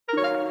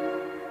Hello,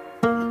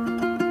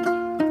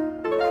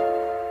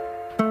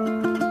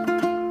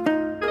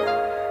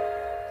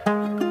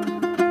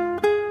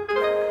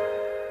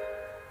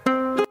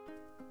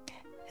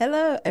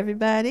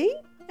 everybody,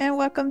 and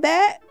welcome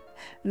back.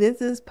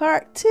 This is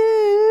part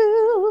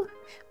two.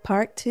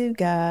 Part two,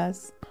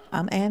 guys.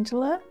 I'm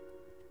Angela.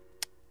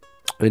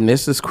 And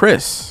this is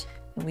Chris.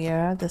 We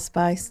are the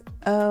Spice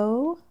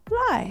O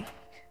Lie.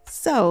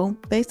 So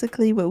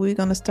basically what we're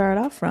going to start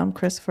off from,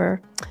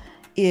 Christopher,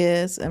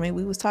 is, we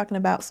was talking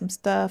about some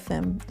stuff,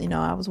 and,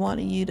 I was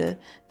wanting you to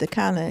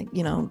kind of,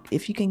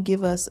 if you can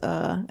give us,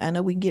 I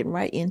know we can get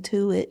right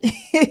into it.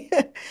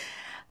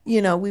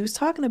 We was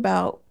talking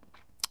about,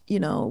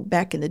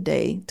 back in the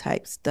day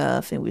type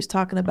stuff. And we was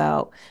talking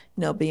about,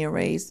 being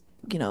raised,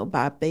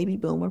 by baby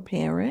boomer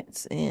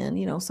parents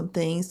and, some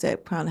things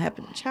that kind of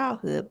happened in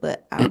childhood.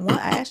 But I want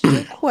to ask you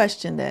a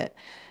question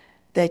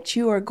that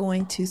you are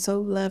going to so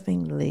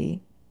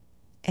lovingly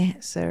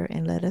answer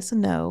and let us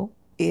know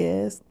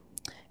is,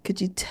 could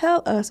you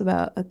tell us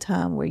about a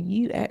time where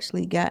you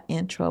actually got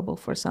in trouble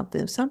for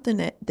something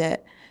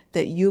that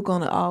you're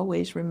going to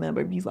always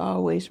remember? You've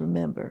always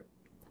remember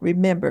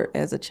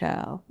as a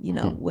child,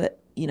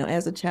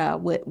 as a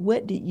child,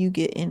 what did you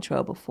get in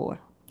trouble for?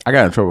 I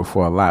got in trouble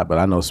for a lot, but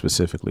I know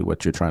specifically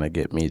what you're trying to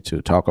get me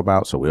to talk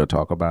about, so we'll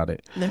talk about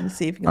it. Let me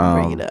see if you can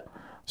bring it up.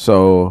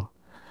 So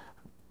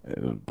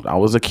I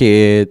was a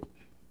kid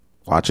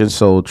watching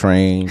Soul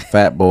Train.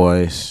 Fat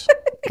Boys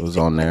was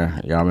on there.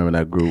 Y'all remember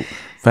that group?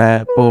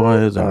 Fat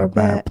Boys are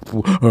back.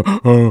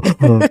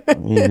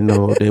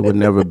 They would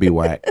never be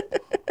whack.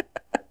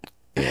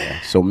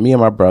 Yeah. So me and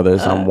my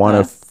brothers, I'm one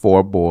of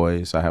four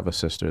boys. I have a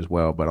sister as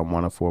well, but I'm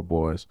one of four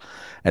boys.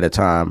 At the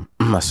time,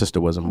 my sister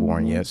wasn't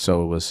born yet,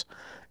 so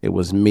it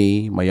was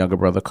me, my younger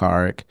brother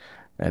Karik,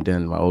 and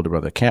then my older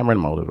brother Cameron,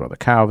 my older brother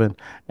Calvin,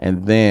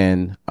 and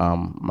then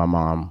my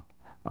mom.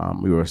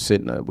 We were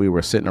sitting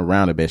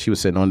around the bed. She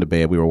was sitting on the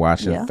bed. We were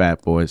watching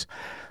Fat Boys.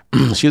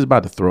 She was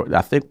about to throw,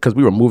 I think, because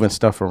we were moving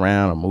stuff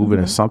around or moving,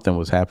 and something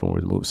was happening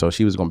with moving. So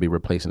she was going to be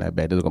replacing that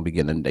bed. They was going to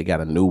be they got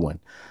a new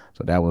one.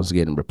 So that was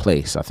getting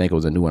replaced. I think it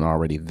was a new one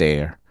already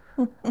there,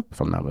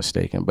 if I'm not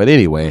mistaken. But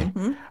anyway,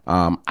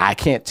 I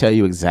can't tell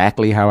you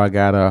exactly how I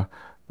got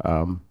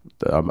a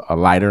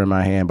lighter in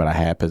my hand, but I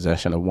had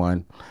possession of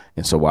one.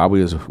 And so while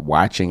we was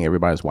watching,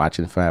 everybody was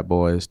watching Fat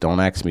Boys. Don't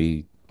ask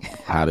me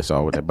how this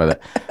all with that,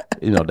 but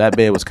that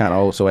bed was kind of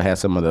old, so it had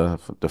some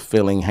of the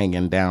filling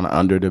hanging down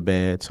under the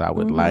bed. So I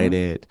would light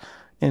it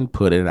and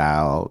put it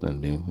out,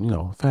 and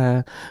then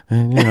fat,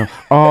 and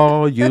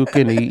all you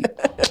can eat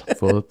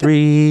for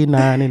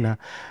 $3.99,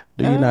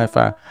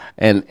 $3.95,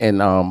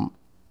 and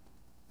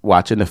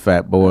watching the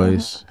Fat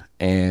Boys,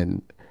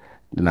 and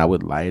then I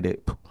would light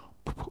it,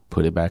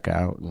 put it back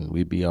out, and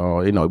we'd be all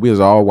we was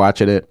all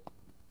watching it.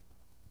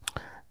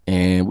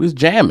 And we was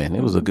jamming.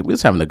 We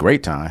was having a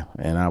great time.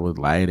 And I would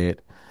light it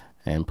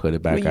and put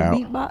it back out. Were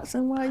you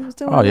beatboxing while you was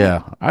doing Oh,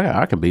 yeah.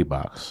 I can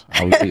beatbox.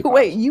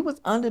 Wait, you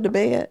was under the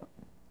bed?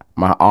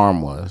 My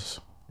arm was.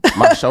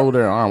 My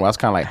shoulder and arm was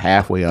kind of like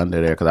halfway under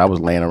there because I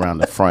was laying around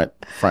the front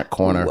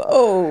corner.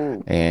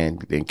 Whoa. And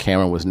then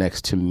Cameron was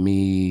next to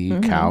me.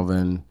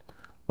 Calvin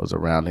was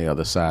around the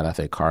other side. I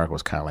think Clark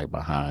was kind of like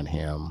behind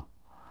him.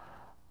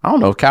 I don't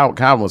know if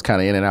Calvin was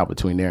kind of in and out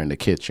between there and the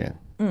kitchen.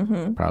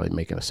 Probably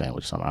making a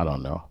sandwich or something. I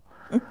don't know.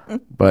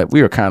 But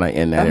we were kind of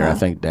in that area. I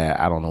think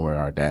I don't know where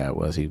our dad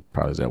was. He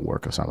probably was at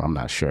work or something. I'm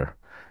not sure.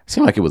 It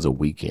seemed like it was a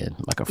weekend,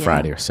 like a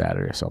Friday or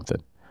Saturday or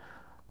something.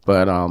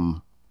 But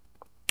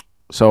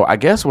so I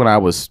guess when I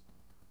was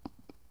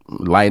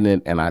lighting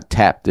it and I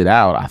tapped it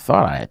out, I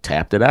thought I had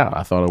tapped it out.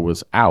 I thought it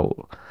was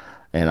out.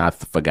 And I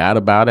forgot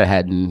about it.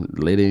 Hadn't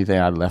lit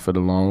anything. I left it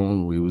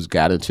alone.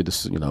 Got into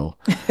this, you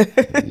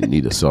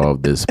need to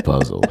solve this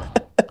puzzle.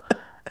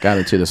 Got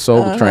into the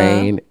Soul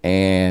Train,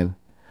 and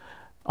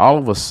all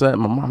of a sudden,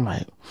 my mom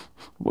like,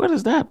 what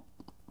is that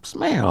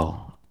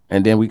smell?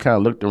 And then we kind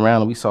of looked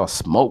around, and we saw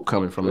smoke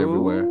coming from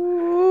everywhere. And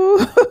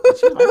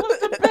she was like, what's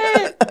the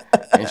bed?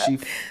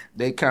 And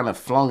they kind of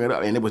flung it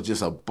up, and it was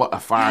just a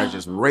fire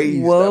just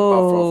raised up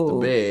off the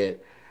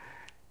bed.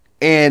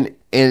 And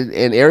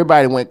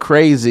everybody went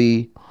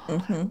crazy.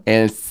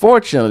 And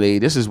fortunately,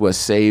 this is what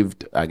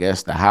saved, I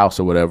guess, the house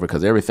or whatever,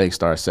 because everything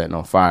started setting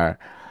on fire.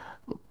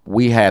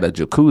 We had a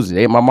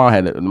jacuzzi. My mom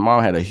and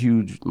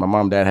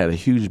dad had a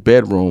huge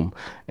bedroom,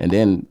 and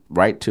then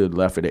right to the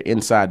left of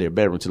inside their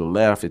bedroom to the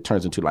left, it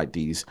turns into like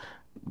these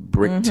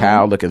brick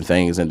tile looking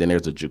things, and then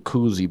there's a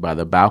jacuzzi by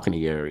the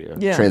balcony area.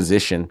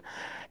 Transition,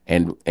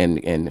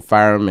 and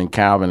Fireman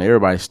Calvin,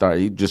 everybody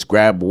he just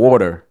grabbed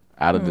water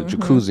out of the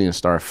jacuzzi and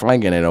started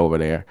flinging it over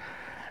there,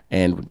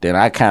 and then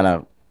I think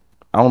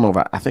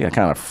I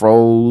kind of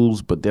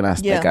froze, but then I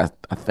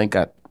think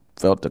I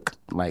felt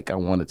like I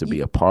wanted to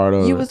be a part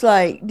of it. You was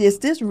like,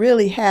 this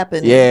really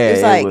happened?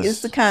 Yeah.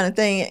 It's the kind of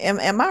thing,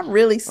 am I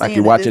really seeing like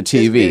you're watching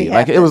TV? Really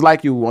like it was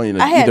like you wanted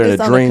to either in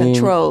a dream. Under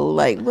control,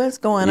 like what's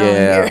going on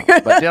here?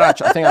 But then I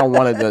think I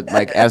wanted to,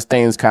 like, as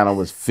things kind of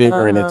was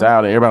figuring it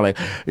out, and everybody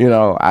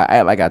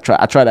like, I try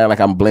to act like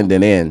I'm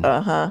blending in.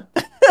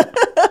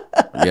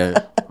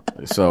 Yeah.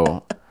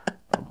 So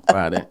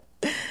Right.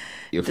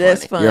 You're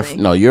That's funny.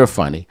 funny. You're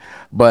funny.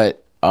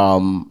 But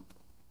no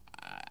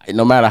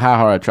matter how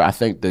hard I try, I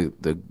think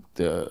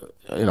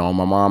my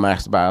mom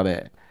asked about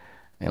it,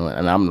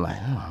 and I'm like,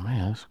 oh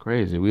man, that's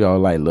crazy. We all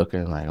like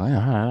looking like, well,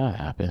 how did that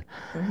happen?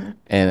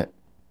 And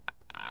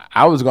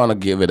I was gonna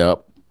give it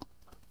up.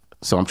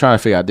 So I'm trying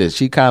to figure out this.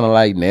 She kind of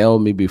like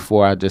nailed me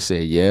before I just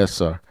said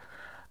yes or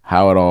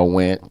how it all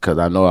went, because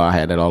I know I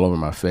had it all over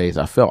my face.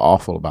 I felt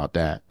awful about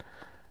that.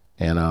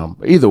 And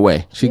either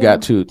way, it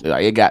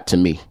got to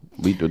me.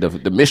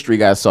 The mystery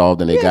got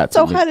solved, and it got to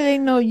So me. how do they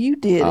know you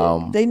did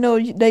it? They know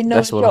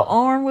that your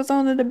arm was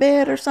under the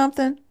bed or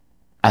something?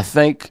 I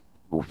think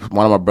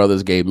one of my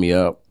brothers gave me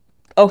up.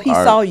 Oh, he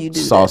saw you do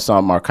saw that.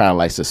 something, or kind of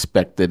like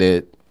suspected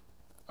it,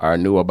 or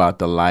knew about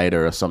the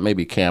lighter or something.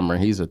 Maybe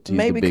Cameron. He's the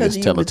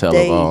biggest telltale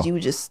of all. You were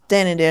just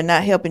standing there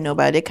not helping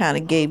nobody. They kind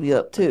of gave you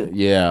up too.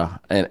 Yeah,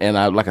 and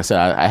I, like I said,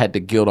 I had the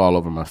guilt all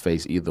over my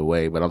face either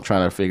way. But I'm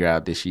trying to figure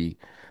out, did she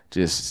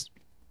just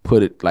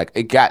put it like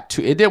it got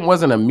to?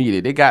 Wasn't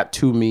immediate. It got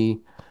to me,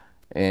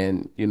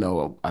 and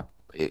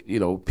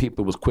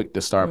people was quick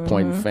to start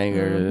pointing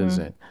fingers,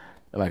 and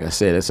like I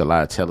said, it's a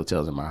lot of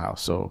telltales in my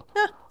house. So,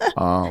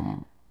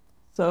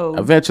 so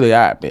eventually,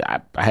 I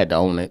had to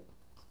own it,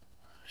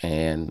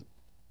 and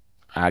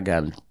I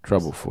got in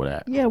trouble for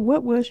that. Yeah,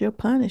 what was your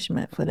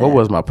punishment for that? What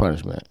was my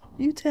punishment?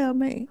 You tell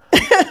me.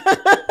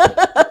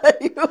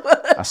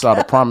 I saw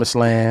the promised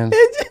land,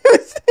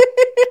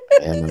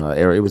 and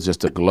it was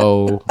just a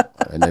glow.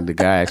 And then the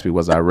guy asked me,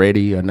 was I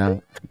ready or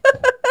not?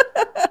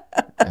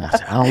 And I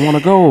said, I don't want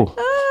to go.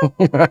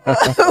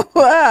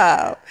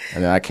 Wow.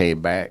 And then I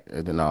came back,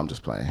 and then, no, I'm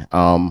just playing.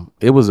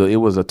 It was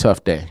a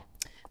tough day.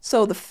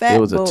 So the fat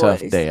boys. It was a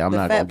tough day. I'm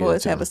not fat gonna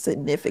boys have a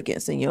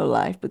significance in your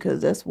life,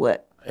 because that's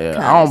what. Yeah,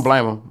 I don't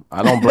blame them.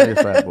 I don't blame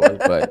the fat boys,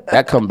 but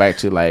that come back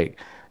to like,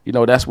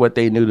 that's what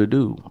they knew to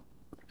do.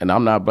 And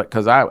I'm not,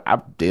 because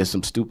I did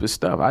some stupid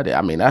stuff.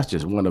 I mean, that's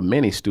just one of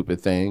many stupid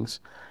things.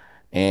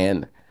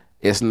 And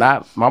it's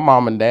not, my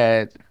mom and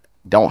dad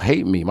don't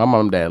hate me. My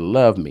mom and dad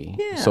love me.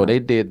 Yeah. So they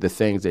did the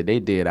things that they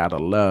did out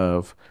of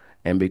love.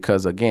 And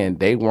because, again,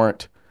 they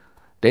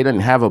didn't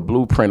have a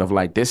blueprint of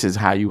like, this is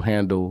how you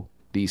handle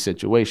these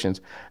situations.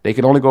 They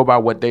could only go by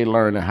what they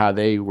learned and how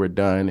they were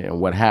done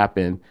and what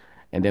happened,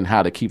 and then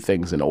how to keep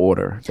things in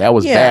order. That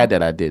was bad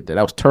that I did that.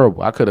 That was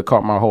terrible. I could have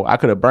I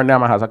could have burned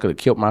down my house. I could have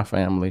killed my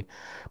family.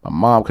 My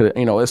mom could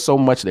have, it's so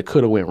much that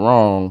could have went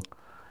wrong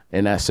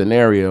in that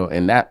scenario.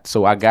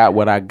 So I got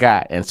what I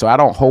got. And so I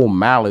don't hold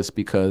malice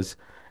because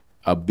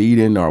a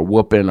beating or a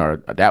whooping or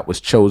that was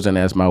chosen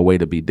as my way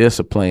to be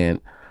disciplined,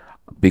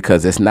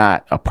 because it's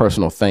not a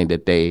personal thing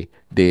that they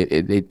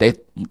did. They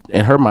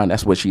in her mind,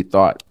 that's what she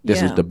thought.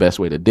 This is the best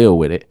way to deal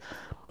with it.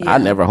 Yeah. I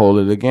never hold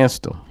it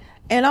against them.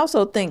 And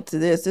also think to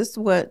this is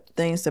what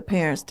things the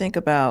parents think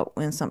about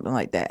when something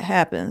like that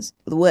happens.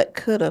 What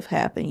could have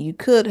happened? You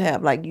could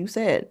have, like you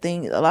said,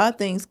 a lot of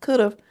things could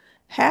have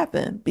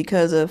happened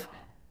because of,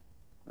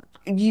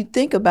 you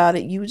think about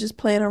it, you were just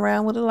playing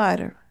around with a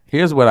lighter.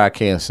 Here's what I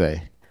can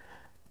say.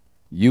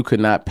 You could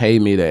not pay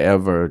me to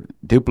ever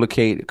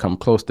duplicate, come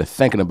close to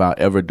thinking about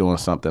ever doing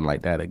something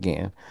like that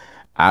again.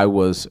 I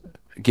was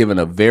given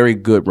a very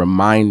good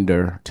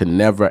reminder to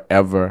never,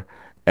 ever,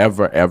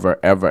 ever, ever,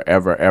 ever,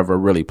 ever, ever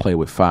really play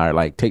with fire.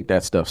 Like, take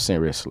that stuff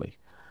seriously.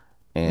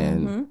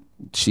 And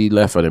she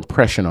left an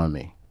impression on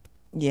me.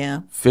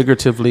 Yeah.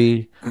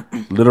 Figuratively,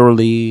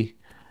 literally,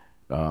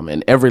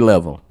 in every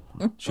level,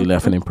 she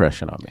left an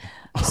impression on me.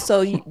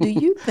 So do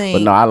you think?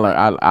 But no,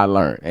 I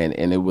learned,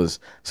 and it was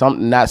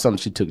not something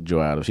she took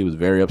joy out of. She was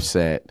very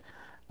upset,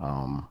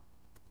 and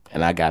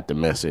I got the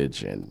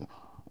message, and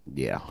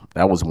yeah,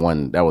 that was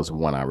one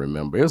I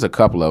remember. It was a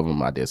couple of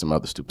them. I did some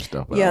other stupid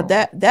stuff. But yeah,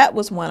 that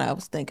was one I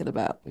was thinking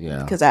about.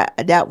 Yeah, because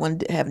that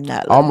one have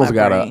not. Almost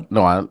got brain.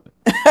 Then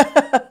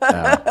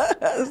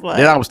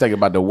I was thinking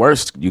about the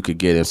worst you could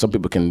get, and some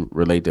people can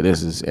relate to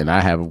this. I'm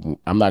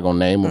not gonna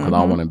name them because I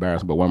don't want to embarrass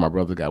them. But one of my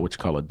brothers got what you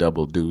call a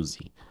double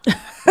doozy.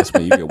 That's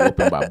when you get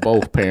whooping by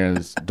both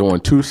parents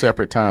during 2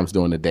 separate times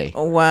during the day.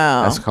 Oh,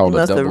 wow. That's called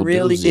a double doozy. Must have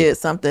really did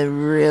something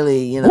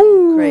really,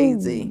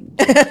 crazy.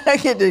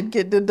 get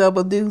the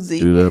double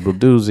doozy. The double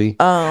doozy.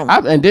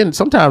 And then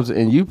sometimes,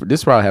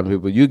 this probably happens to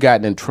people, you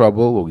got in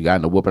trouble or you got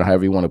in a whooping,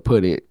 however you want to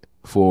put it,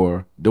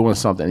 for doing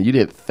something, and you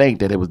didn't think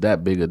that it was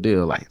that big a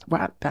deal. Like,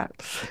 what?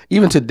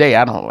 Even today,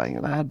 I don't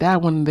like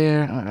that one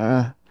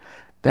there.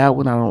 That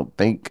one I don't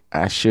think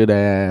I should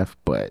have,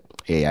 but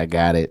hey, I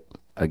got it.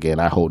 Again,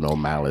 I hold no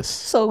malice.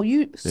 So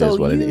you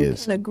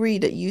can agree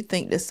that you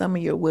think that some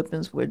of your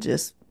whippings were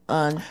just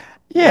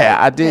yeah,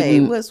 I didn't. Hey,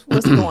 what's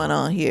going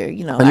on here?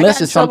 Unless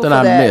it's something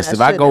I missed.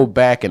 If I go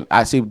back and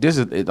I see, this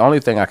is the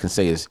only thing I can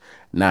say is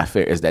not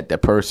fair. Is that the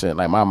person,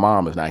 like my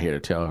mom, is not here to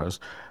tell her,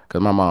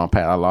 because my mom,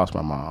 I lost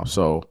my mom.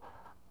 So,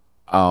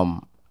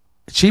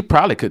 she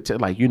probably could tell,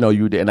 like, you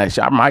did, and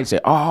I might say,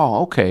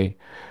 oh, okay,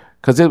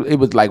 because it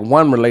was like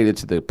one related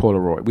to the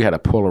Polaroid. We had a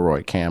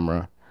Polaroid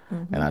camera.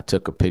 And I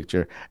took a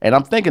picture, and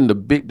I'm thinking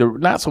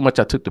not so much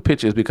I took the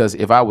pictures, because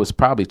if I was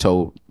probably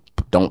told,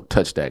 don't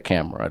touch that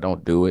camera,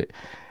 don't do it,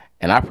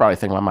 And I probably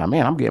think like,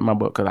 man, I'm getting my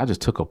butt because I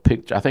just took a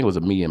picture. I think it was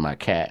of me and my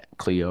cat,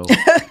 Cleo,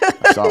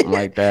 or something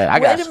like that. I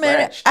got Wait a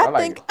minute.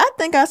 scratched. I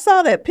think I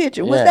saw that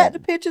picture. Was Yeah. that the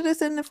picture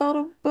that's in the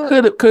photo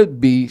book? Could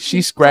be.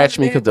 She scratched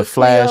me because the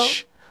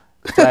flash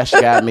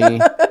got me.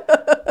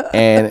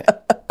 And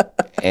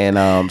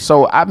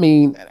so I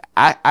mean,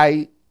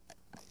 I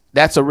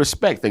that's a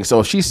respect thing.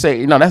 So if she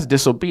say, that's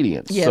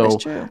disobedience. Yeah, so,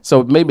 that's true.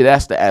 So maybe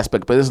that's the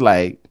aspect, but it's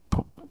like,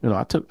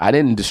 I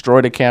didn't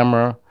destroy the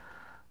camera.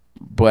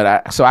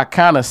 But I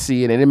kind of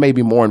see it, and it may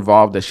be more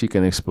involved that she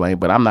can explain.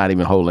 But I'm not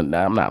even holding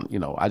that. I'm not,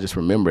 I just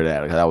remember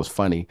that because that was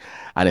funny.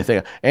 I didn't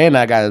think, and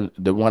I got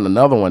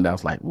another one that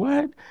was like,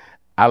 what?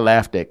 I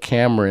laughed at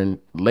Cameron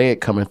leg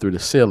coming through the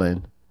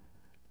ceiling.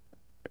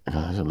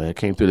 His leg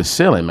came through the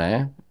ceiling,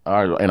 man.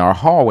 In our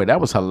hallway,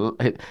 that was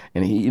and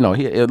he,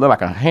 it looked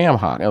like a ham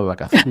hock. It was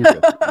like he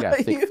got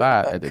thick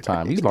thigh at the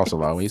time. He's lost a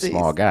lot. He's a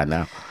small guy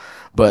now,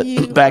 but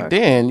back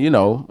then,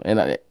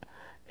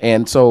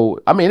 And so,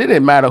 I mean, it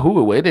didn't matter who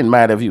it was. It didn't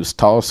matter if he was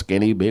tall,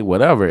 skinny, big,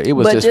 whatever. It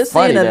was just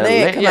funny. But just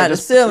seeing a leg come out of the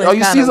ceiling,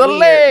 you see a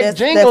leg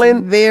jingling,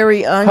 that's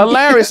very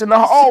hilarious in the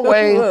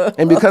hallway.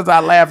 And because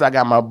I laughed, I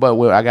got my butt.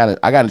 Well, I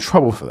got in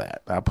trouble for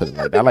that. I put it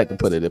like that. I like to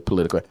put it in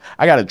political.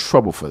 I got in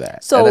trouble for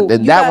that. So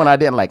and that one I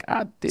didn't like.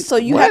 I did. So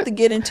you have to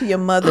get into your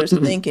mother's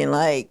thinking.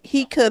 Like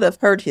he could have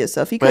hurt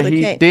himself. He could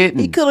have didn't.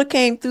 He could have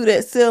came through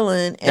that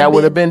ceiling. And that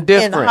would have been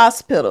different. In the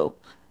hospital,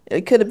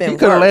 it could have been. He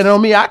could have landed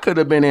on me. I could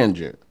have been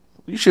injured.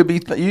 You should be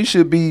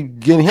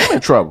getting him in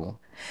trouble.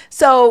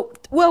 So,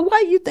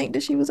 why do you think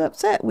that she was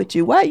upset with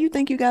you? Why do you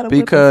think you got a whipping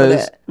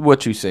because for that?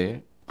 What you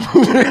said.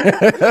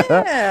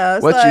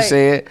 Yeah, you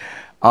said.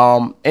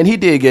 And he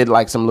did get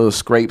like some little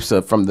scrapes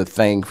from the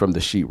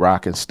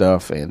sheetrock and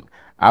stuff. And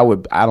I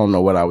don't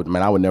know what I would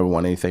never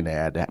want anything to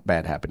add that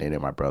bad happen to any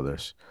of my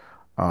brothers.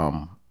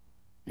 But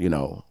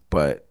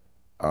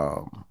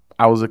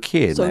I was a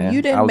kid. So man.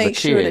 you didn't make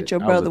sure that your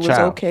brother was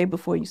okay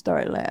before you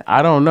started laughing?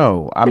 I don't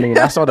know. I mean,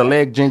 I saw the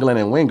leg jingling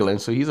and wingling,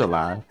 so he's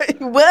alive.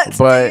 What?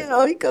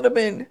 But he could have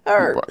been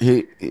hurt.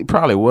 He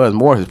probably was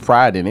more his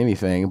pride than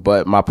anything.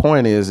 But my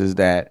point is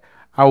that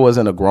I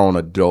wasn't a grown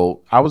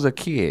adult. I was a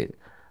kid.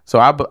 So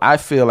I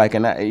feel like,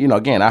 and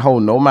again, I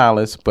hold no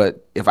malice,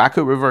 but if I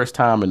could reverse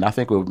time, and I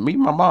think with me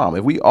and my mom,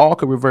 if we all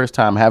could reverse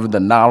time, having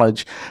the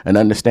knowledge and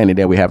understanding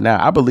that we have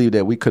now, I believe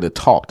that we could have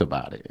talked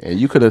about it, and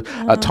you could have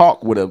a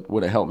talk would have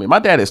helped me. My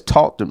dad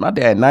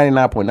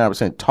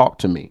 99.9%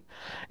 talked to me,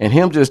 and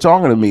him just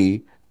talking to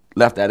me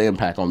left that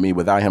impact on me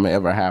without him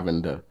ever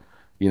having to,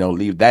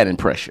 leave that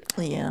impression.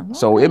 Yeah.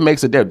 So it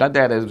makes a difference. My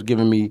dad has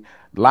given me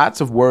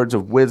lots of words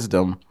of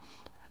wisdom.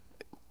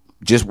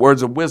 Just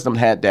words of wisdom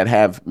that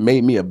have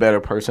made me a better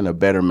person, a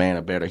better man,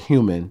 a better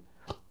human.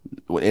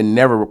 It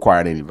never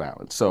required any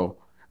violence. So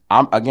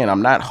I'm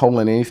not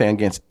holding anything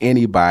against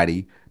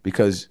anybody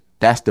because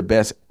that's the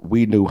best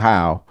we knew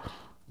how.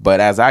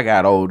 But as I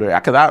got older,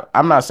 because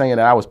I'm not saying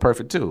that I was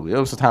perfect too. There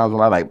was times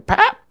when I like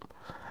pop.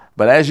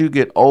 But as you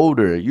get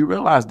older, you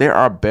realize there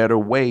are better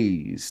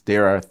ways.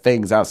 There are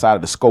things outside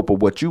of the scope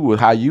of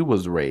how you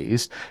was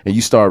raised, and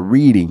you start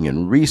reading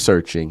and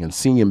researching and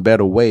seeing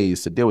better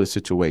ways to deal with the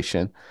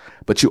situation.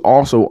 But you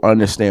also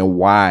understand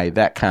why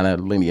that kind of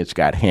lineage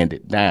got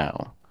handed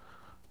down.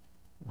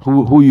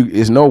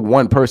 Is no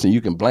one person you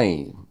can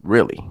blame,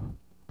 really.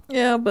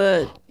 Yeah,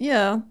 but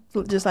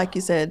just like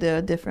you said, there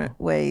are different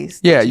ways.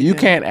 Yeah, you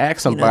can't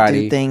ask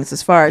somebody do things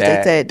as far as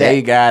they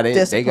got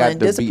it. They got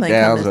the beat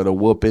downs or the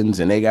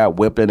whoopings, and they got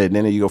whipping, and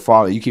then you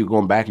keep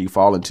going back, and you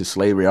fall into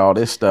slavery, all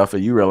this stuff,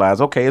 and you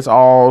realize, okay, it's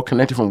all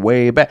connected from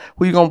way back.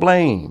 Who you gonna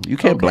blame? You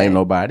can't blame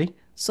nobody.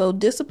 So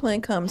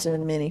discipline comes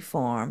in many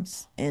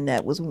forms, and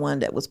that was one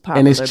that was popular.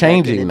 And it's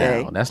changing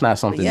now. Day. That's not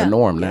something the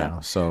norm now.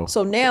 So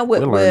now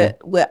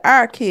with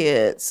our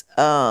kids,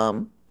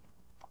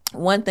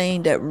 one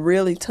thing that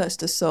really touched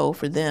the soul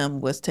for them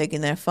was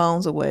taking their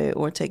phones away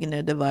or taking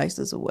their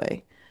devices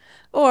away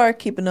or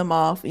keeping them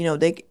off.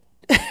 They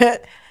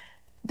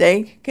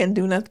can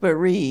do nothing but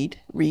read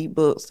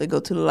books. They go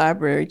to the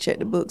library, check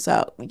the books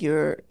out.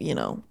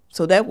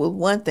 So that was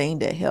one thing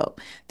that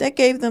helped. That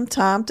gave them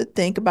time to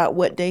think about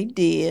what they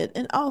did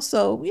and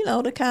also,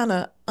 to kind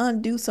of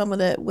undo some of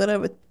that,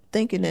 whatever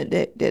thinking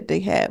that they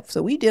have.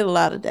 So we did a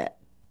lot of that.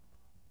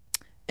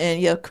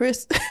 And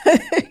Chris,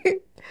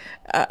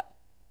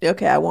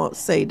 okay, I won't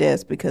say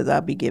this because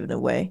I'll be giving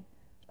away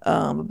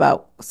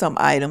about some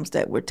items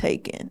that were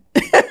taken.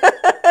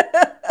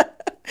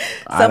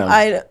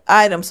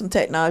 Some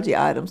technology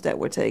items that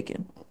were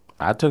taken.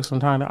 I took some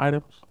time to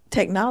items.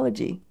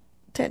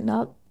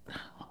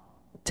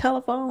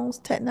 Telephones,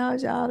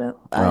 technology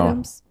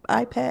items,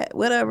 iPad,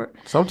 whatever.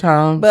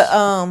 Sometimes,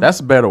 but that's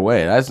a better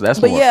way. That's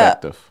more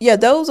effective. Yeah,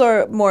 those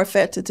are more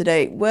effective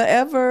today.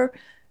 Whatever,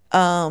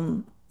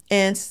 and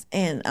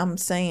I'm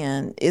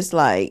saying it's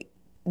like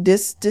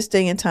this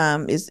day and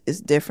time is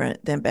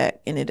different than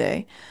back in the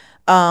day.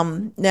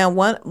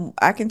 Now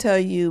I can tell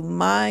you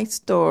my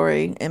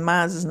story, and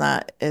mine is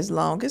not as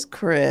long as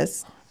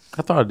Chris.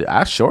 I thought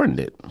I shortened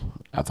it.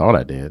 I thought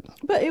I did,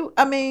 but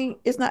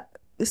it's not.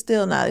 It's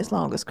still not as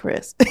long as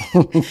Chris.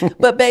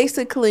 But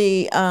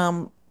basically,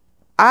 I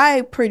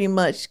I pretty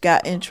much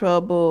got in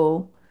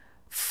trouble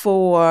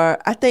for,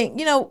 I think,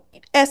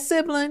 as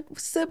sibling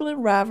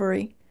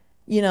rivalry.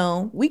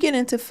 We get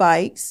into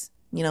fights.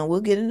 We'll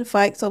get into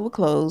fights over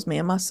clothes. Me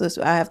and my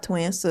sister. I have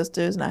twin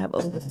sisters and I have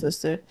older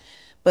sister.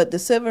 But the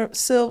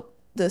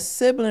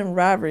sibling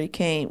rivalry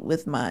came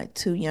with my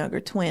two younger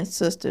twin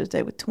sisters.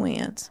 They were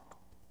twins.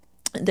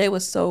 They were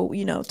so,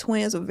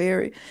 twins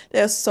are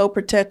they're so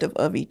protective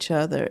of each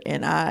other,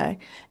 and I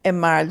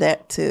admire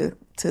that to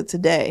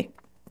today,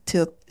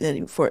 till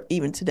for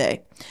even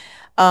today.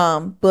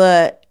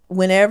 But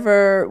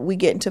whenever we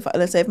get into,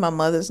 let's say if my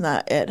mother's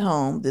not at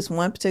home, this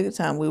one particular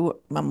time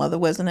my mother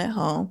wasn't at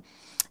home,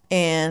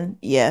 and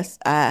yes,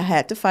 I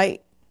had to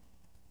fight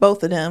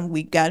both of them.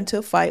 We got into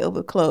a fight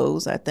over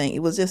clothes. I think it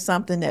was just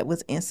something that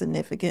was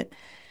insignificant,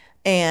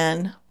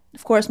 and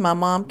of course my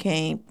mom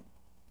came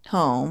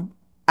home.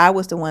 I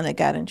was the one that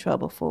got in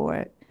trouble for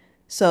it.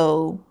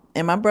 So,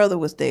 and my brother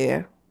was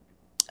there.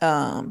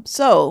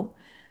 So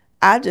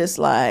I just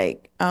I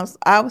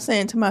was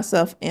saying to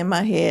myself in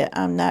my head,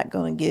 I'm not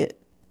going to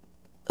get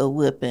a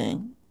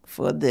whipping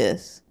for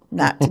this.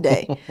 Not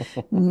today.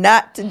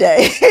 Not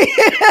today.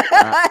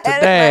 Not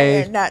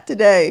today. Not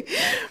today.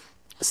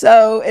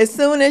 So as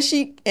soon as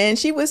she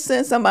would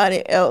send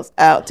somebody else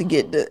out to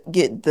get the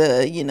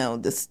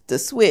the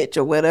switch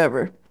or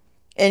whatever.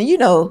 And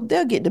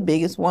they'll get the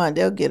biggest one.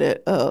 They'll get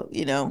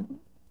and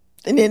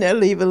then they'll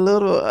leave a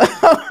little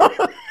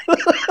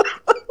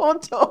on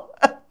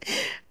top.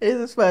 This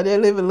is funny. They'll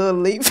leave a little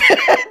leaf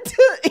at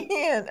the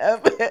end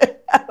of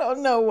it. I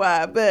don't know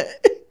why, but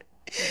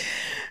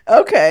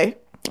okay.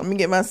 Let me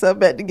get myself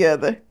back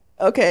together.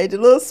 Okay, the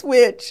little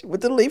switch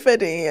with the leaf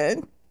at the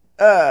end.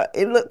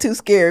 It looked too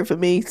scary for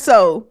me.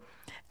 So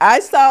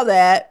I saw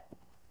that,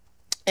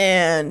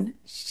 and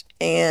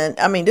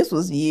I mean, this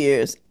was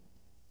years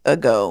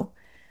ago.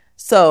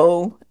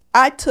 So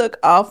I took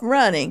off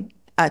running.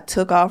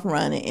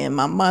 And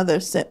my mother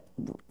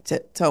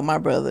told my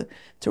brother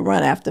to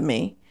run after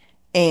me.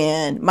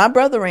 And my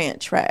brother ran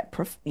track,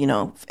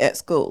 at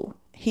school.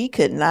 He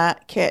could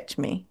not catch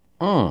me.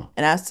 And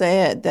I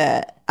said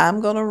that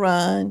I'm going to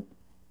run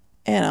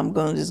and I'm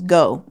going to just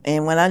go.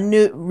 And when I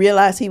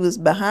realized he was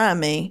behind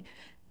me,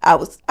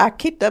 I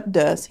kicked up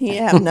dust. He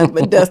didn't have nothing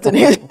but dust in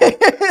his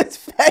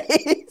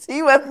face.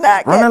 He was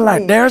not running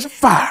like there's a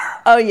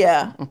fire. Oh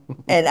yeah.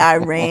 And I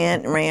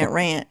ran.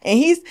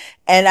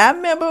 And I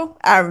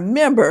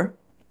remember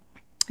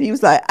he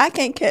was like, I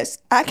can't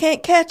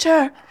catch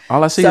her.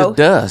 All I see is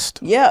dust.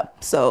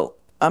 Yep. So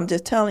I'm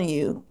just telling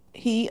you,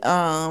 he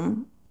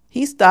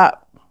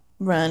stopped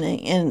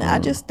running, and I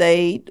just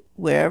stayed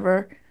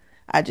wherever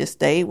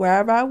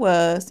I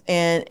was.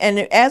 And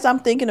as I'm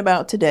thinking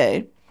about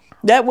today,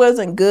 that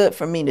wasn't good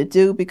for me to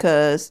do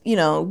because, we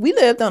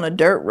lived on a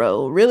dirt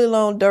road, really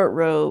long dirt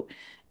road.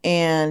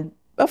 And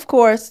of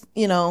course,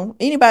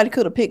 anybody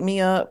could have picked me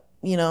up.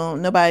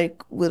 Nobody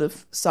would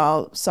have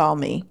saw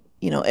me,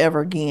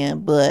 ever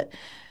again. But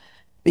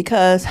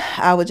because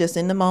I was just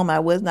in the moment, I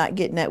was not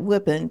getting that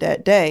whipping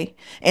that day.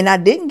 And I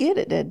didn't get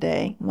it that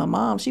day. My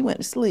mom, she went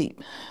to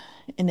sleep.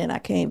 And then I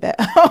came back.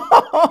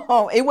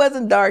 It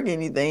wasn't dark or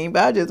anything,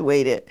 but I just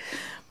waited.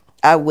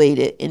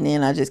 And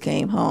then I just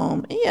came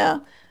home. Yeah.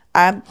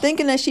 I'm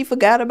thinking that she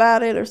forgot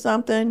about it or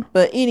something.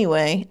 But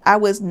anyway, I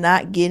was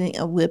not getting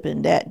a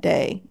whipping that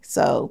day.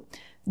 So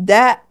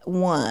that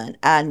one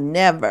I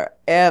never,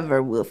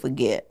 ever will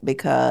forget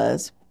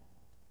because,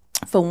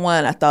 for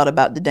one, I thought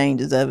about the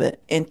dangers of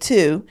it. And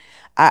two,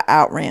 I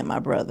outran my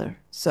brother.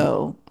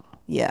 So,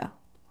 yeah.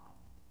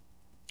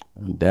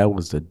 That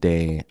was the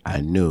day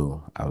I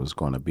knew I was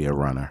going to be a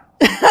runner.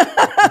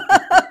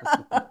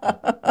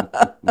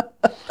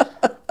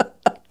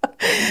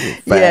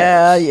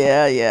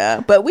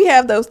 Yeah. But we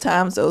have those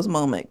times, those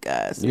moments,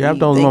 guys. You have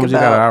those moments you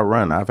got to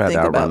outrun. I've had to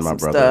outrun my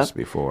brothers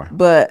before.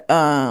 But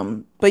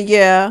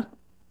yeah,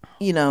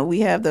 we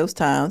have those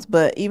times.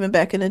 But even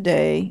back in the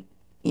day,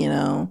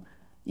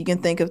 you can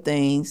think of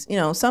things.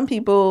 Some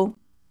people,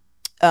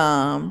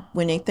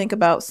 when they think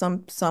about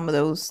some of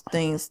those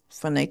things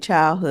from their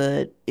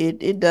childhood,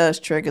 it does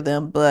trigger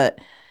them. But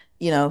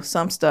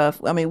some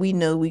stuff. I mean,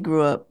 we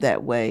grew up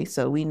that way,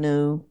 so we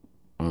knew.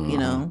 We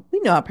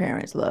knew our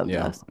parents loved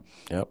us.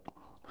 Yep.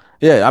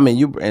 Yeah, I mean,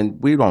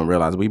 we don't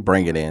realize we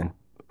bring it in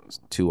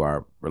to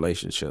our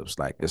relationships.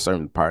 Like there's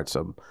certain parts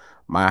of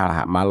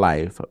my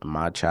life,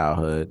 my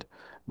childhood,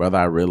 whether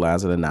I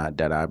realize it or not,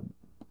 that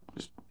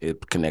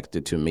it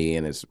connected to me,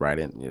 and it's right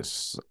in.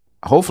 It's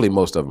hopefully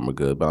most of them are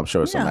good, but I'm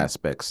sure some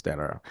aspects that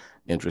are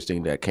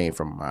interesting that came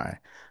from my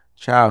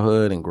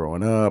childhood and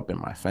growing up and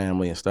my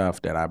family and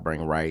stuff that I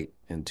bring right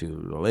into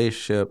the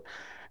relationship.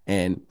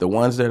 And the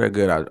ones that are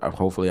good,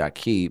 hopefully I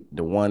keep.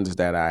 The ones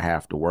that I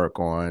have to work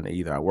on,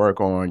 either I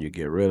work on, you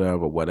get rid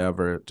of, or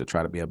whatever, to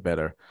try to be a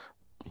better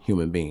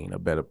human being, a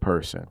better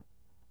person.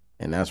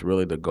 And that's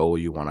really the goal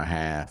you want to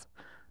have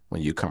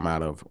when you come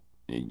out of,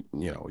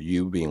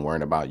 you being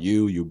worried about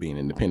you being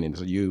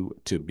independent of you,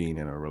 to being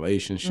in a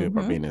relationship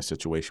or being in a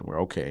situation where,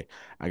 okay,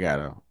 I got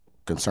to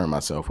concern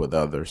myself with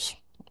others.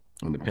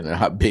 And depending on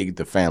how big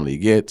the family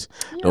gets,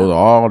 Yeah. those are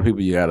all the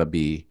people you got to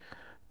be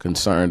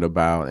concerned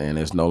about, and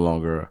it's no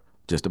longer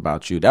just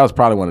about you. That was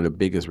probably one of the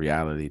biggest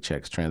reality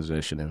checks,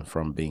 transitioning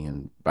from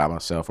being by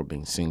myself or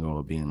being single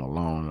or being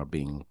alone or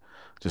being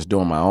just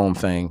doing my own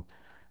thing.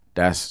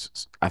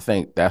 I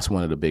think that's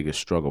one of the biggest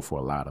struggle for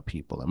a lot of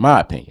people, in my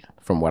opinion,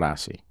 from what I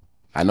see.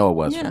 I know it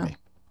was for Yeah. me.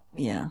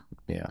 Yeah.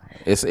 Yeah,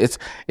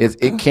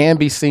 it can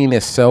be seen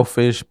as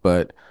selfish,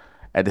 but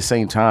at the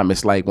same time,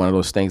 it's like one of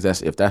those things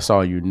that's if that's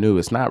all you knew,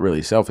 it's not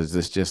really selfish.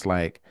 It's just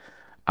like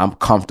I'm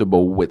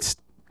comfortable with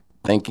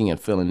thinking and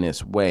feeling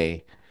this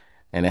way,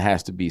 and it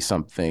has to be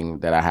something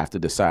that I have to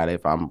decide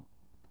if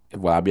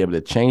will I be able to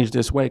change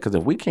this way? Because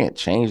if we can't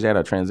change that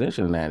or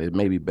transition that, it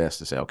may be best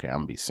to say, okay, I'm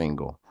gonna be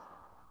single,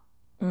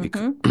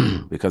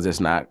 because it's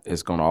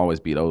going to always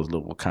be those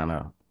little kind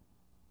of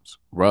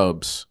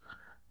rubs.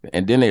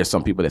 And then there's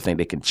some people that think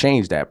they can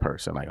change that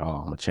person. Like, oh,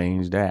 I'm going to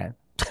change that.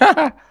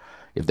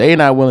 If they're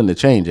not willing to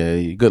change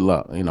it, good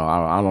luck. I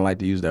don't like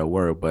to use that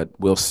word, but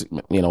we'll see.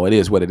 It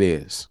is what it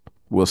is.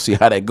 We'll see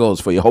how that goes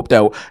for you. Hope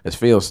that, as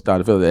Phil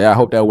started to feel that, I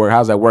hope that works.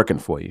 How's that working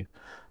for you?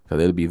 Because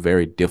it'll be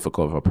very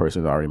difficult if a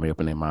person's already made up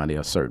in their mind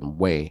they're a certain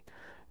way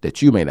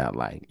that you may not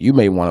like. You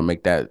may want to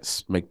make that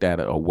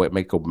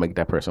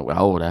person,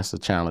 oh, that's a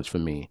challenge for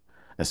me.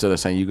 Instead of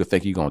saying you could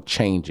think you're going to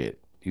change it.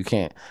 You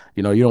can't,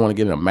 you don't want to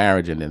get in a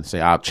marriage and then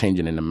say, I'll change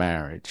it in the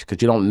marriage,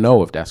 because you don't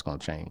know if that's going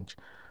to change.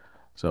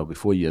 So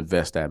before you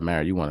invest that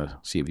marriage, you want to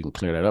see if you can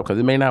clear that up, because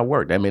it may not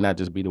work. That may not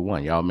just be the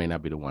one. Y'all may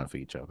not be the one for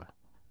each other.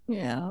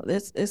 Yeah.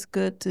 It's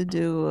good to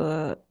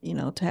do,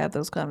 to have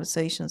those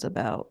conversations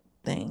about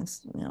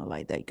things,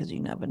 like that, because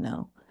you never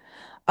know.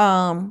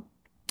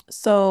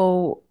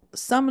 So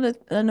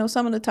I know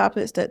some of the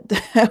topics that,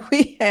 that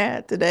we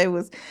had today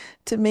was,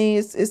 to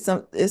me,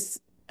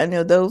 I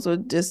know those were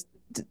just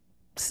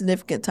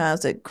significant times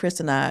that Chris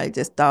and I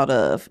just thought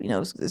of,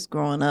 just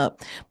growing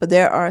up. But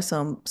there are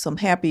some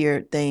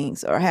happier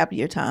things or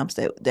happier times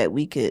that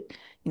we could,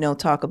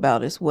 talk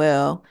about as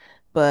well.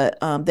 But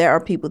there are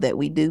people that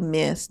we do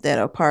miss that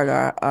are part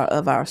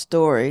of our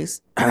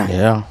stories.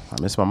 Yeah,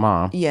 I miss my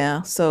mom.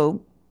 Yeah.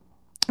 So,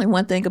 and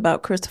one thing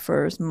about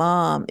Christopher's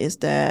mom is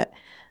that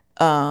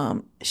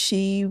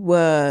she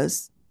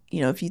was,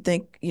 if you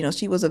think,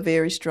 she was a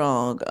very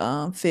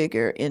strong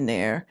figure in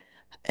their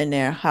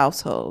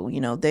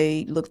household.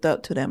 They looked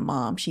up to their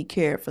mom. She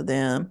cared for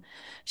them.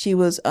 She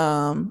was,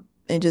 and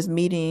just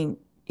meeting,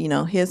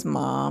 his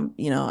mom,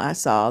 I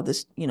saw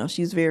this,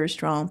 she's a very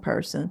strong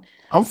person.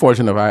 I'm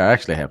fortunate I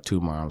actually have two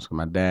moms.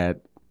 My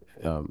dad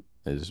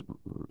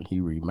he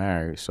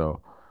remarried,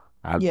 so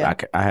I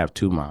have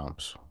two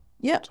moms.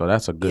 Yep. So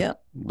that's a good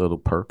little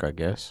perk, I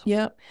guess.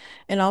 Yep.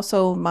 And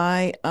also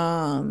my,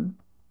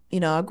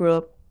 I grew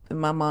up with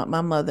my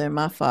mother and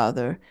my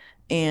father,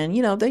 and,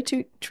 they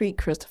treat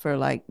Christopher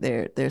like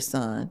their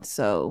son.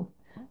 So,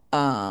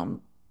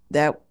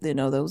 that,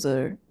 those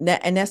are,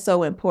 and that's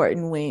so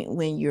important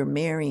when you're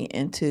marrying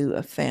into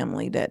a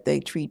family, that they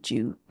treat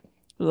you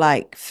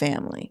like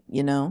family,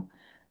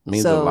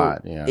 Means a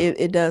lot. Yeah.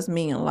 It does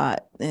mean a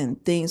lot,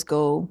 and things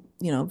go,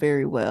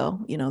 very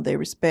well. They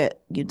respect,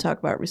 you talk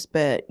about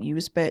respect, you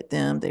respect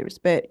them, they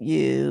respect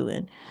you,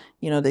 and,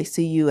 they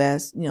see you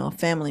as, a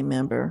family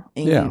member.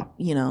 And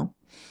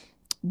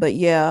but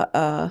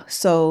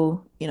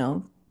so,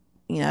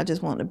 I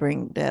just want to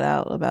bring that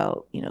out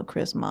about,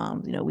 Chris'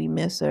 mom. We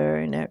miss her,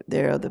 and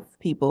there are other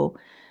people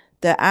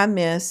that I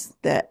miss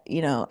that,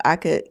 I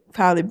could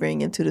probably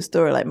bring into the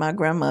story, like my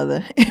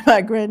grandmother and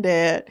my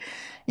granddad.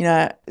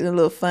 The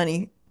little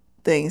funny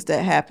things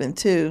that happened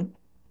too,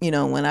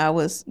 when I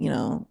was,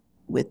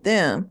 with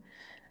them.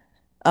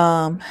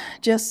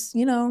 Just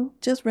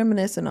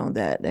reminiscing on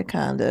that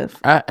kind of.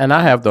 I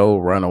have the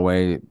old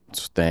runaway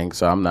thing,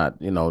 so I'm not,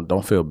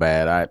 don't feel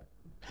bad.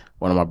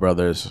 One of my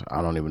brothers,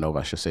 I don't even know if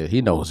I should say it,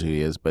 he knows who he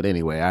is, but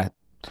anyway,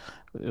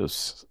 it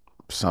was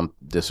some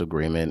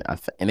disagreement,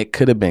 and it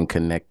could have been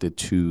connected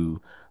to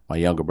my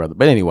younger brother.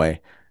 But anyway,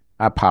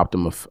 I popped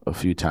him a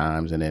few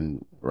times and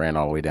then ran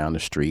all the way down the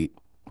street.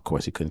 Of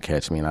course, he couldn't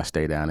catch me, and I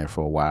stayed down there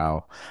for a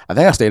while. I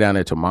think I stayed down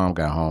there till Mom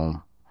got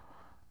home,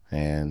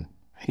 and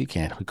he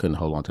couldn't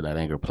hold on to that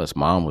anger. Plus,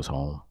 Mom was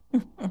home,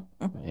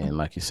 and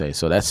like you say,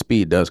 so that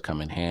speed does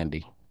come in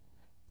handy.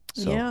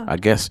 So I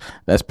guess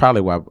that's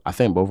probably why I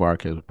think both of our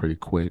kids were pretty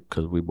quick,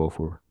 because we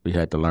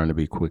had to learn to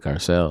be quick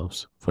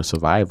ourselves for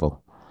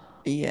survival.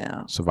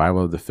 Yeah.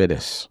 Survival of the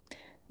fittest.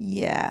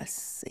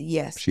 Yes.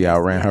 She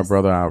outran her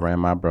brother. I outran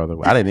my brother.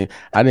 I didn't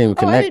even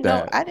connect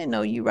that. I didn't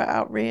know you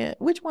outran.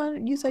 Which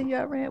one you say you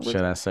outran?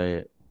 Should I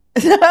say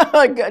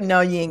it?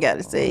 No, you ain't got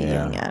to say it.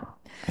 Yeah. You ain't got.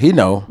 He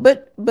know.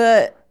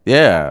 But.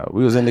 Yeah,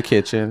 we was in the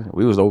kitchen.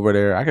 We was over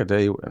there. I could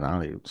tell you, and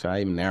I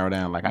even narrow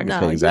down? Like I could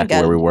tell you exactly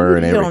where we were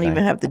and everything. You don't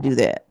even have to do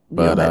that.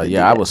 But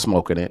I was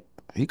smoking it.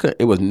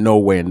 It was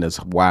nowhere in this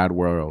wide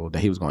world that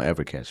he was going to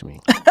ever catch me.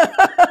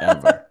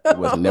 Ever. It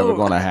was never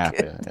going to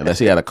happen unless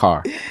he had a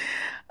car.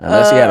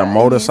 Unless he had a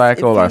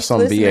motorcycle or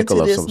some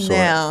vehicle of some sort.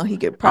 Now he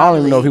could probably. I don't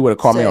even know if he would have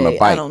called me on a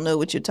bike. I don't know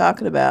what you're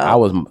talking about.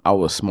 I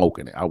was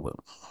smoking it.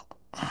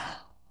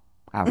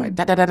 I was like,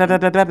 da da da da da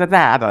da da da da.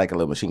 I like a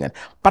little machine gun.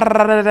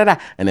 Ba-da-da-da-da-da.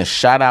 And then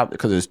shot out,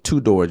 because there's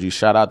 2 doors. You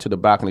shot out to the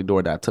balcony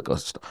door. That I took a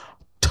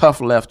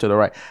tough left to the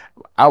right.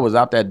 I was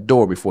out that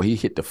door before he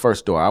hit the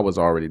first door. I was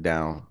already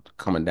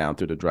coming down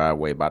through the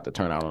driveway, about to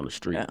turn out on the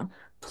street. Yeah.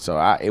 So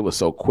it was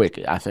so quick.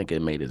 I think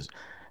it made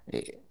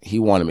he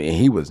wanted me, and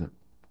he was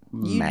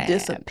mad. You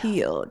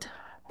disappeared.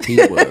 He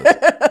was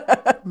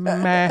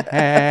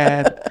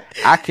mad.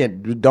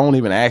 Don't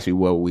even ask me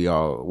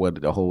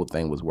what the whole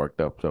thing was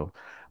worked up. So,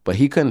 but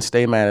he couldn't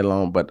stay mad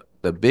alone. But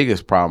the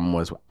biggest problem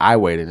was I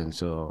waited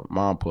until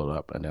Mom pulled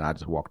up, and then I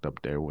just walked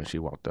up there when she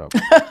walked up.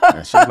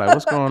 And she was like,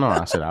 "What's going on?"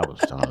 I said, "I was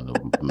on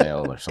the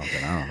mail or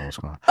something. I don't know what's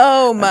going on."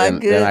 Oh my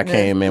goodness! Then I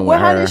came in with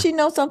her. How did she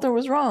know something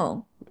was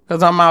wrong?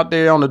 Because I'm out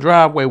there on the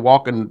driveway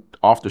walking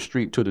off the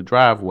street to the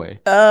driveway.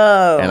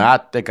 Oh. And I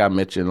think I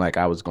mentioned like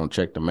I was going to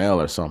check the mail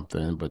or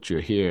something, but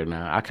you're here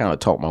now. I kind of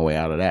talked my way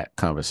out of that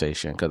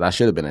conversation because I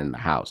should have been in the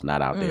house,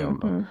 not out there on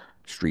the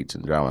streets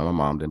and driving. My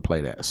mom didn't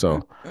play that.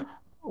 So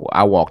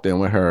I walked in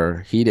with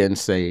her. He didn't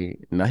say,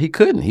 no, he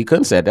couldn't. He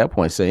couldn't say at that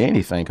point, say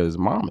anything because his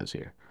mom is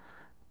here.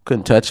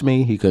 Couldn't touch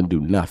me. He couldn't do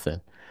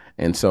nothing.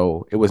 And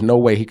so it was no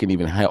way he could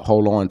even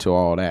hold on to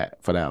all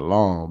that for that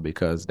long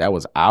because that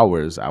was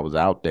hours I was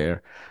out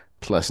there.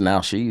 Plus now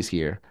she's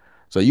here.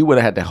 So you would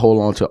have had to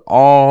hold on to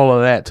all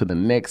of that to the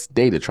next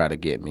day to try to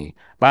get me.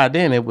 By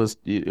then it was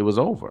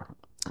over.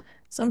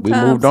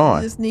 Sometimes we moved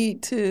on. You just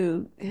need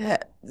to,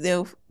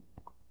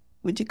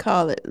 what you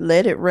call it,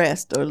 let it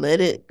rest or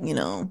let it,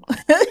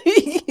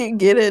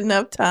 get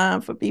enough time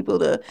for people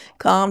to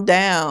calm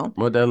down.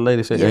 What that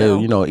lady said,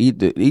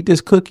 eat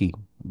this cookie.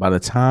 By the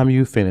time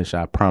you finish,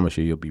 I promise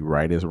you'll be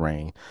right as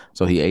rain.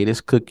 So he ate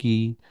his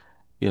cookie.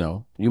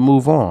 You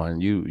move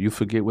on. You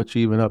forget what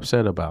you even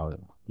upset about.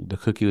 The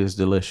cookie is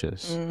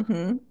delicious.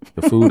 Mm-hmm.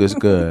 The food is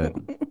good.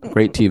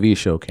 Great TV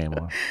show came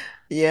on.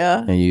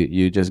 Yeah. And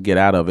you just get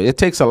out of it. It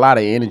takes a lot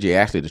of energy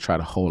actually to try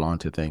to hold on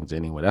to things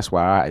anyway. That's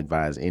why I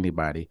advise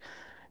anybody,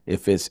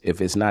 if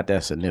it's not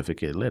that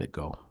significant, let it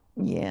go.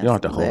 Yeah. You don't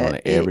have to hold on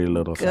to every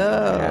little thing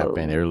that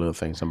happen, every little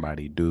thing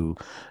somebody do.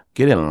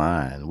 Get in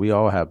line. We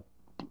all have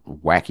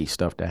wacky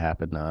stuff that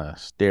happened to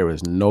us. There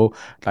is no,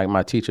 like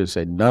my teacher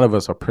said, none of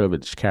us are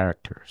privileged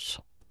characters.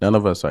 None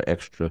of us are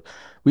extra.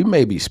 We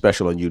may be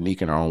special and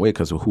unique in our own way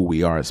because of who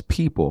we are as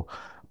people,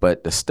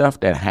 but the stuff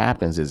that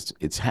happens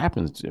it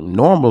happens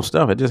normal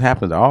stuff. It just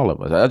happens to all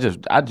of us.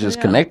 I just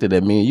connected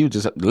that me and you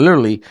just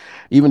literally,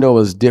 even though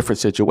it was a different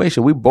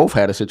situation, we both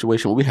had a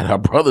situation where we had our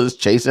brothers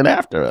chasing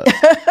after us.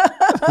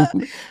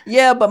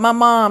 Yeah, but my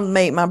mom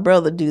made my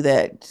brother do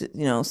that,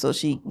 so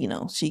she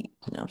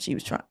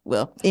was trying.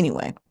 Well,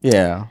 anyway.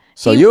 Yeah.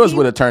 So yours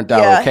would have turned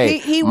out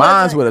okay.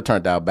 Mine's would have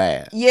turned out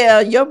bad. Yeah,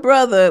 your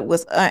brother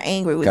was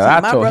angry with you.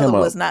 My brother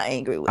was not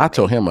angry with me. I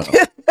told him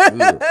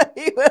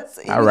he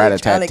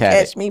was trying to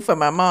catch me for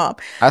my mom.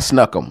 I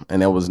snuck him,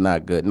 and it was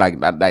not good. Like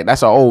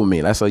that's an old me.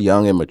 That's a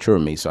young, immature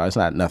me. So it's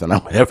not nothing I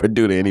would ever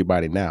do to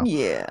anybody now.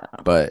 Yeah.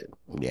 But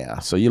yeah,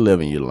 so you live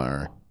and you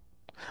learn.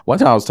 One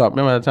time I was talking.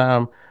 Remember the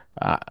time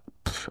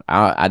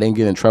I didn't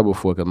get in trouble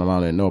for it because my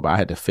mom didn't know, but I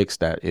had to fix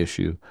that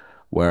issue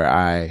where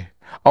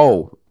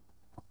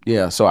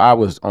so I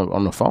was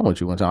on the phone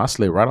with you one time. I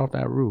slid right off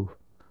that roof,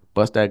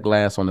 bust that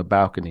glass on the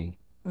balcony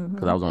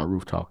because I was on the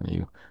roof talking to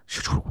you.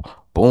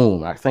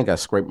 Boom. I think I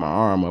scraped my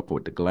arm up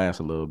with the glass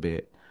a little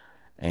bit.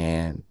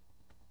 And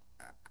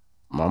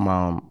my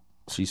mom,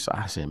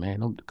 I said,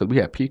 man, because we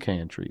had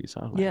pecan trees.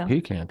 I was like,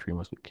 pecan tree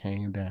must have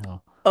came down.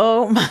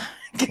 Oh, my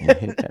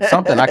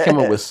God. I came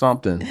up with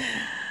something.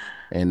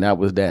 And that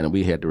was that. And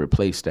we had to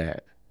replace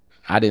that.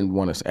 I didn't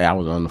want to say, I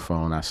was on the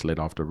phone. I slid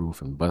off the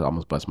roof and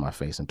almost bust my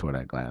face and tore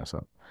that glass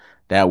up.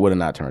 That would have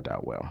not turned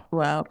out well.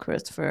 Wow,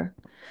 Christopher.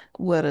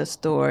 What a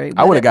story.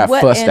 I would have got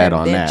fussed at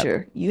on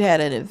that. You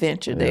had an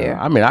adventure there.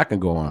 I mean, I can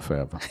go on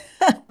forever.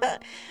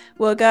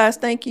 Well, guys,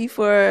 thank you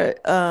for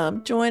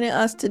joining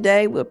us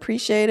today. We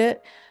appreciate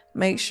it.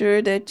 Make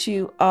sure that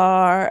you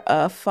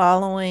are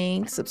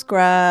following,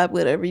 subscribe,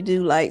 whatever you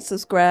do, like,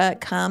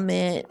 subscribe,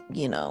 comment,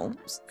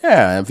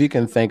 Yeah, if you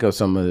can think of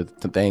some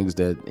of the things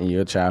that in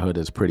your childhood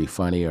is pretty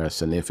funny or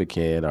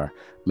significant or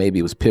maybe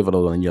it was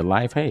pivotal in your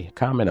life, hey,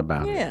 comment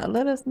about it. Yeah,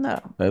 let us know.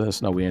 Let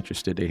us know. We're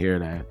interested to hear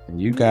that. And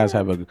you guys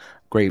have a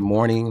great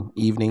morning,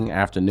 evening,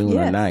 afternoon,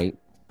 or night.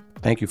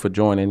 Thank you for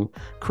joining.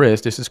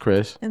 Chris, this is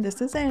Chris. And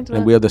this is Angela.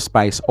 And we're the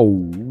Spice O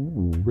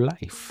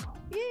Life.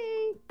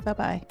 Yay.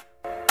 Bye-bye.